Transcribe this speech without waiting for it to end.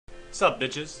What's up,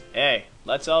 bitches? Hey,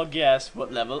 let's all guess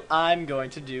what level I'm going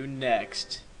to do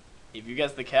next. If you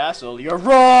guess the castle, you're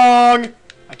wrong!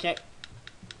 I can't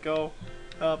go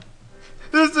up.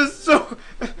 This is so...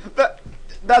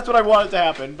 That's what I wanted to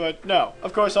happen, but no.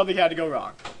 Of course, something had to go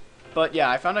wrong. But yeah,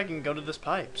 I found I can go to this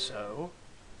pipe, so...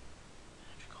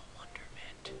 Magical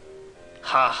wonderment.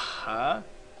 Ha ha.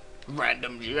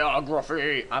 Random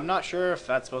geography. I'm not sure if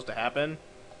that's supposed to happen.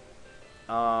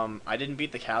 I didn't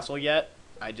beat the castle yet.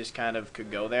 I just kind of could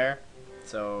go there.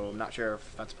 So I'm not sure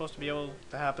if that's supposed to be able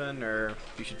to happen or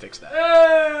if you should fix that.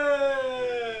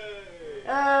 Hey!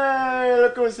 Hey,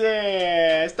 look who's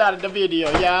here. Started the video,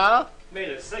 yeah? Made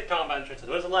a sitcom entrance.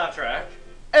 Where's the laugh track?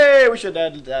 Hey, we should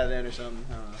add that in or something.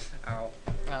 Ow.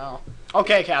 Oh.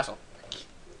 Okay, castle.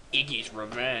 Iggy's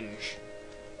revenge.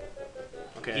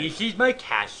 Okay. This is my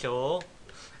castle.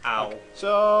 Ow. Okay.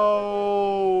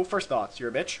 So, first thoughts. You're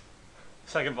a bitch.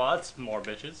 Second thoughts, more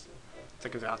bitches.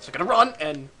 Second thoughts. You're gonna run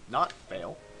and not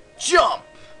fail. Jump!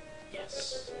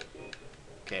 Yes.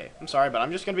 Okay, I'm sorry, but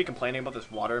I'm just gonna be complaining about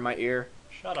this water in my ear.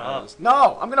 Shut up.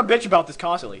 No, I'm gonna bitch about this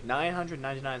constantly.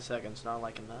 999 seconds, not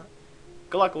liking that.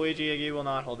 Good luck, Luigi. Iggy will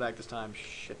not hold back this time.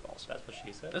 Shitballs. That's what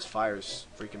she said. This fire's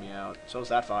freaking me out. So is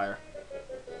that fire.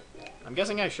 I'm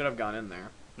guessing I should have gone in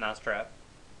there. Not trap.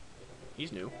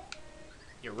 He's new.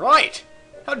 You're right!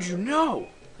 How did you know?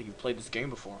 I think you've played this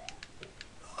game before.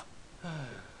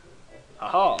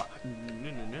 Haha.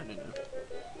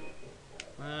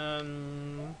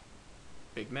 No.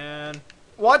 Big man.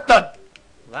 What the?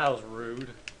 That was rude.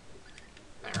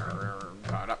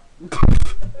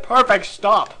 Perfect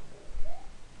stop.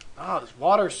 Ah, this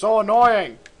water's so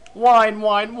annoying. Whine,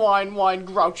 whine, whine, whine,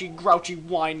 grouchy, grouchy,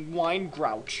 whine, whine,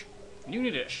 grouch. You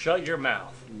need to shut your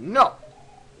mouth. No.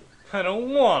 I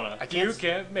don't wanna. I can't. You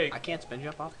can't make. I can't spin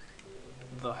jump off.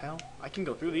 The hell? I can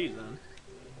go through these then.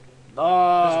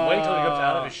 Just wait till he comes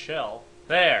out of his shell.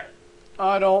 There.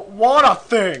 I don't wanna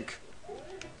think.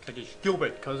 Cause you're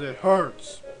stupid. Cause it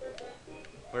hurts.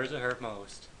 Where does it hurt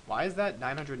most? Why is that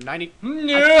 990?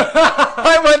 Yeah.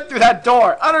 I went through that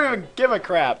door. I don't even give a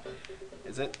crap.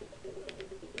 Is it?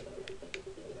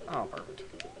 Oh, perfect.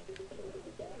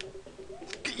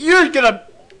 You're gonna...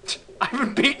 I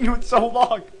haven't beaten you in so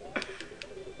long.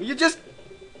 Will you just...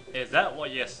 Is that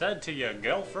what you said to your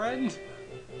girlfriend?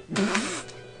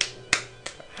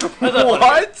 What?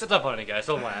 That's not funny, guys.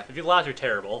 Don't laugh. If you laugh, you're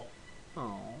terrible.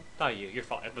 Oh. Not you. You're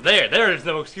fine. But there is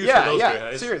no excuse for those two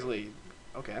guys. Seriously.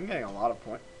 Okay, I'm getting a lot of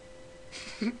points.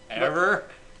 Ever?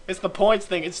 It's the points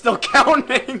thing. It's still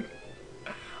counting.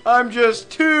 I'm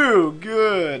just too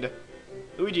good.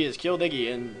 Luigi has killed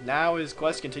Iggy, and now his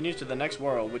quest continues to the next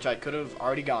world, which I could have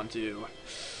already gone to.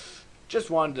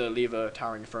 Just wanted to leave a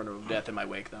towering inferno of death in my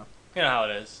wake, though. You know how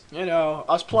it is. You know,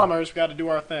 us plumbers, we got to do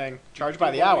our thing. Charged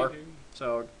by the hour,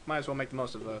 so might as well make the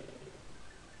most of it.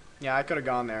 Yeah, I could have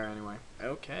gone there anyway.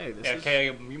 Okay, this is... Okay,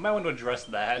 you might want to address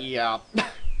that. Yeah.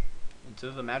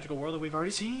 Into the magical world that we've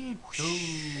already seen.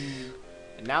 Ooh.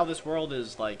 And now this world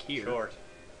is, like, here. Short.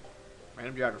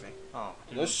 Random geography. Oh.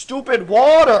 The stupid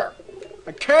water!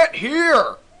 I can't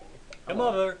hear! Your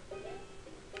mother.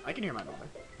 I can hear my mother.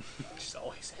 She's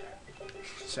always there.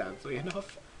 Sadly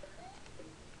enough.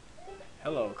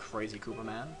 Hello, crazy Koopa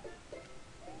man.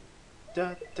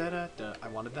 Da da da da. I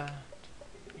wanted that.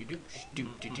 You do do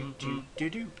do do do do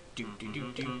do do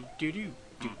do do do do do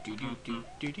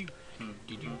do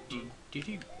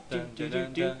do do do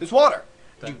do. There's water.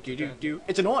 Do do do do.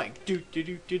 It's annoying. Do do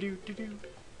do do do do do.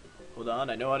 Hold on,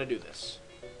 I know how to do this.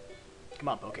 Come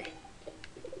on, Pokey.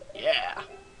 Yeah.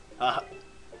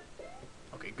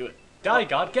 Okay, good. Daddy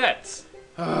God gets.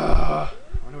 I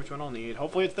wonder which one I'll need.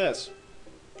 Hopefully it's this.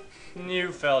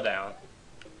 You fell down.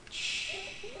 Shh.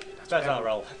 That's not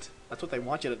relevant. That's what they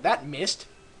want you to. That missed.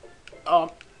 I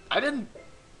didn't.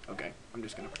 Okay, I'm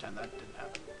just gonna pretend that didn't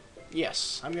happen.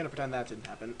 Yes, I'm gonna pretend that didn't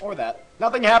happen. Or that.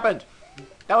 Nothing happened!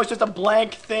 That was just a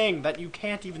blank thing that you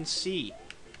can't even see.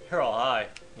 You're all high.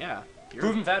 Yeah.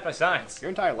 Proven fact by science. Your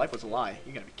entire life was a lie.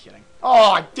 You gotta be kidding.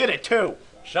 Oh, I did it too!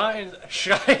 Science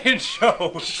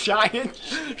shows. Giant.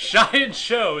 Science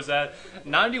shows that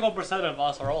 91% of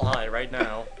us are all high right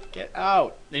now. Get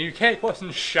out. And you can't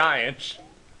question science.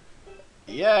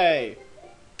 Yay.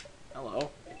 Hello.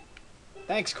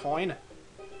 Thanks, coin.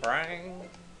 Brang.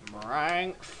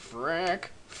 Mrang.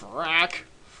 Frick. Frack.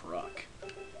 Fruck.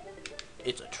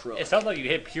 It's a truck. It sounds like you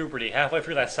hit puberty halfway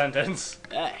through that sentence.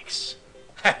 Thanks.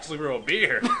 Actually grew a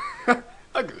beard.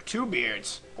 I grew 2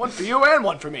 beards. One for you and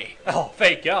one for me. Oh,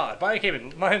 thank God.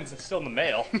 Mine's still in the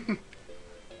mail.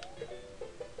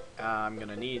 I'm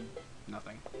gonna need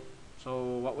nothing. So,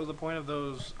 what was the point of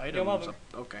those items?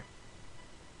 Okay.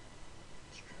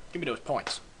 Give me those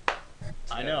points.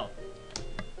 I know.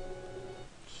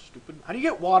 Stupid. How do you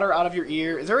get water out of your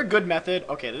ear? Is there a good method?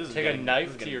 Okay, this is Take a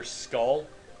knife to your skull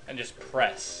and just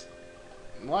press.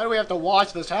 Why do we have to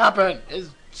watch this happen? It's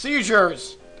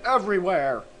seizures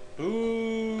everywhere.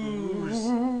 Booze.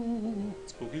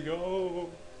 Spooky go.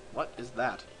 What is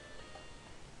that?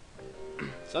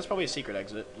 So that's probably a secret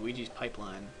exit. Luigi's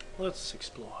pipeline. Let's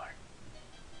explore.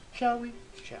 Shall we?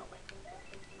 Shall we?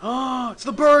 Oh, it's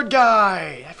the bird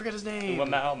guy! I forget his name. Mow,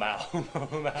 mow,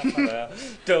 mow.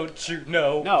 Don't you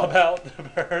know No. about the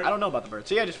bird? I don't know about the bird.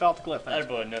 See, I just fell off the cliff. Thanks.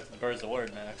 Everybody knows the bird's the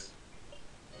word, Max.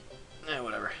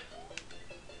 Whatever.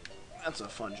 That's a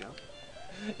fun jump.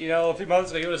 You know, a few months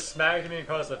ago, you would have smacked me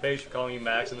across the face for calling you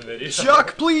Max in the video.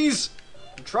 Chuck, please!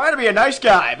 I'm trying to be a nice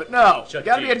guy, but no. Chuck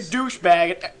You gotta be a cheese.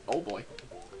 douchebag. Oh boy.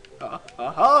 Ha!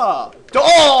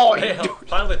 Oh! Hey, I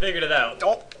finally figured it out.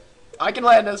 Oh! I can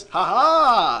land this. Ha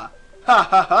ha! Ha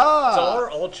ha ha! So are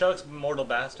all Chucks mortal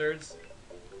bastards?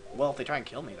 Well, if they try and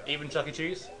kill me, though. Even Chuck E.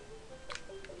 Cheese?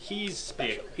 He's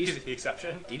special. He's the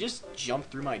exception. Did he just jump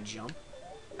through my jump?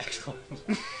 Excellent.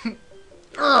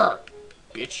 Urgh!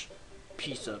 Bitch.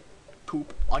 Piece of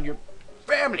poop on your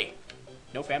family.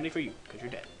 No family for you, because you're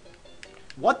dead.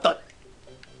 What the?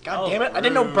 God damn it. I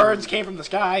didn't know birds came from the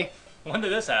sky. When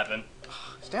did this happen?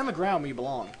 Stay on the ground where you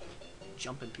belong.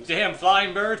 Jumping piece Damn,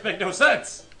 flying birds make no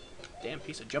sense. Damn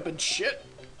piece of jumping shit.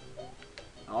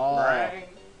 Oh. Right.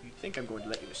 You think I'm going to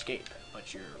let you escape,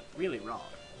 but you're really wrong.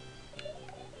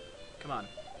 Come on.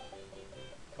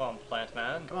 Come on, plant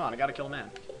man. Come on, I gotta kill a man.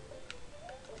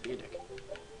 Be a dick.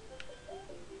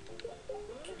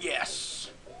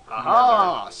 Yes!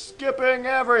 Aha! Skipping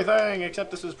everything, except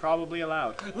this is probably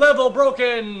allowed. Level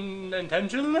broken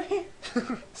intentionally?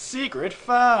 Secret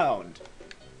found.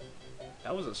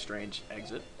 That was a strange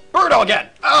exit. Birdo again!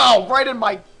 Ow! Right in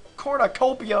my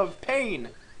cornucopia of pain.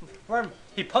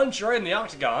 He punched you right in the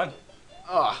octagon.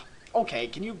 Ugh. Okay,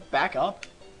 can you back up?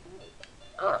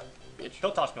 Ugh, bitch.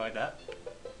 Don't toss me like that.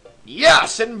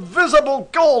 Yes! Invisible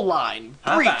goal line!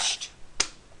 Breached!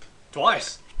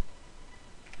 Twice.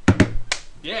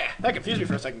 Yeah. That confused me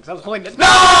for a second because I was holding this.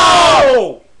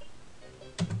 No!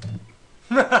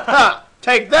 Ha!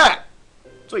 Take that!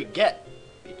 That's what you get,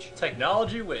 bitch.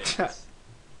 Technology wins.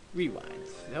 Rewind.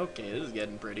 Okay, this is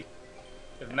getting pretty.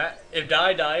 If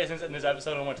Di dies in this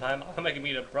episode one more time, I'm making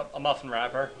me a muffin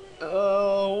wrapper.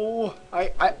 Oh,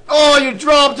 oh, you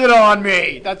dropped it on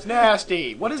me! That's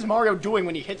nasty. What is Mario doing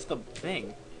when he hits the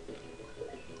thing?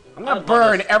 I'm gonna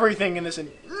burn everything in this.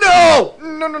 No!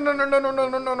 No! No! No! No! No! No! No!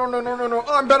 No! No! No! No! No! No! No!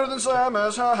 I'm better than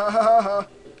Samus. Ha ha ha ha.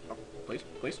 Oh, please,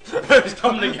 please. It's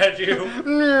coming to get you.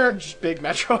 Big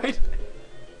Metroid.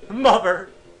 Mother.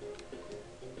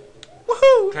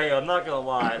 Woohoo! Okay, I'm not gonna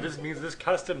lie. This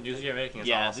custom music you're making is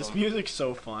awesome. This music's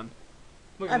so fun.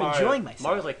 Look I'm at Mario. enjoying myself.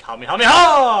 Mario's like,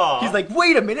 Kamehameha! He's like,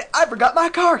 wait a minute, I forgot my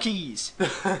car keys.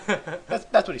 That's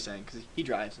what he's saying because he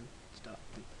drives and stuff.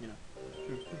 You know.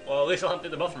 Well, at least I'll hunt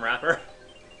through the muffin wrapper.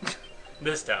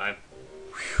 This time.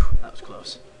 Whew, that was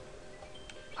close.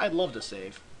 I'd love to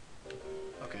save.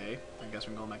 Okay, I guess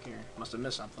we're going back here. Must have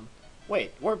missed something.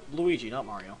 Wait, we're Luigi, not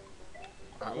Mario.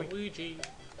 Aren't we? Luigi.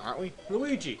 Aren't we?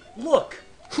 Luigi, look!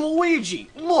 Luigi,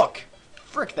 look!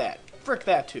 Frick that. Frick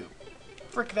that too.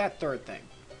 Frick that third thing.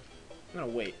 I'm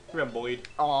gonna wait. Boyd.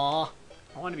 Aww.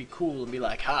 I want to be cool and be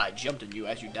like, ha, I jumped on you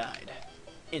as you died.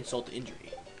 Insult to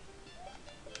injury.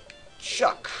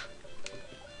 Chuck.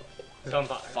 It's on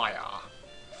fire. Fire.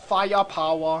 Fire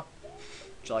power.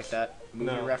 Did you like that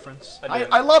movie No, reference? I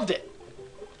didn't. I loved it.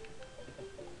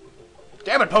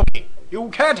 Damn it, Pokey. You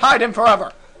can't hide him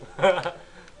forever.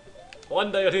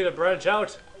 One day you'll need to branch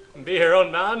out and be your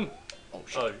own man. Oh,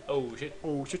 shit. Oh shit.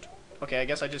 Oh, shit. Okay, I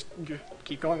guess I just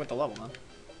keep going with the level, huh?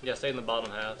 Yeah, stay in the bottom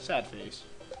half. Sad face.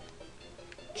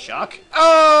 Chuck.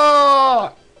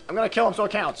 Oh! I'm gonna kill him so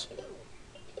it counts.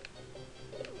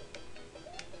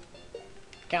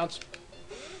 Counts.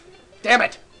 Damn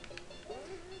it!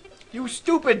 You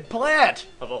stupid plant!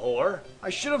 Of a whore. I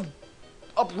should have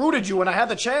uprooted you when I had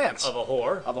the chance. Of a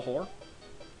whore. Of a whore?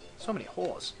 So many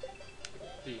whores.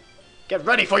 The- Get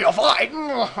ready for your fight!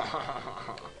 I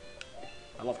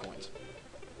love coins.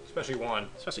 Especially one.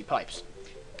 Especially pipes.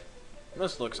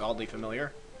 This looks oddly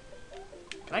familiar.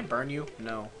 Can I burn you?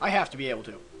 No. I have to be able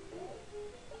to.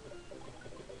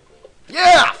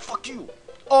 Yeah! Fuck you!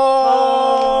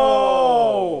 Oh!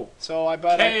 So I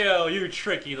bet KO, you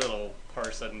tricky little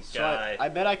person guy. I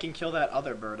bet I can kill that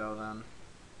other birdo then.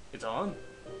 It's on?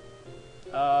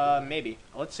 Maybe.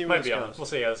 Let's see where Might this be on. goes. We'll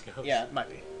see how this goes. Yeah, it might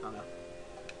be. I don't know.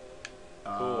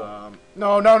 Cool.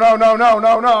 No, no, no, no, no,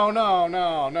 no, no, no,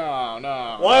 no, no,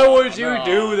 no. Why would you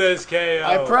do this, KO?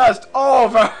 I pressed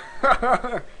over.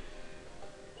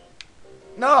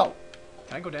 No!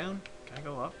 Can I go down? Can I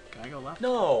go up? Can I go left?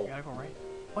 No. I gotta go right.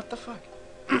 What the fuck?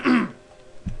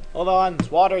 Hold on, this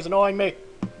water's annoying me.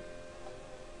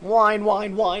 Wine,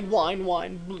 wine, wine, wine,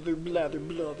 wine, blather, blather,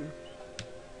 blather.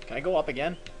 Can I go up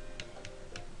again?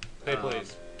 Hey,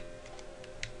 please.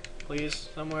 Please,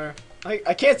 somewhere.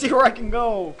 I can't see where I can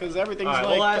go because everything's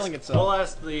like killing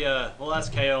itself. We'll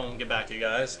ask KO and get back to you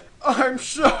guys. I'm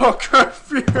so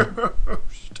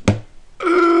confused.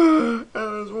 And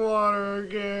this water,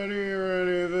 I can't hear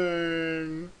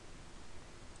anything.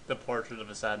 The portrait of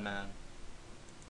a sad man.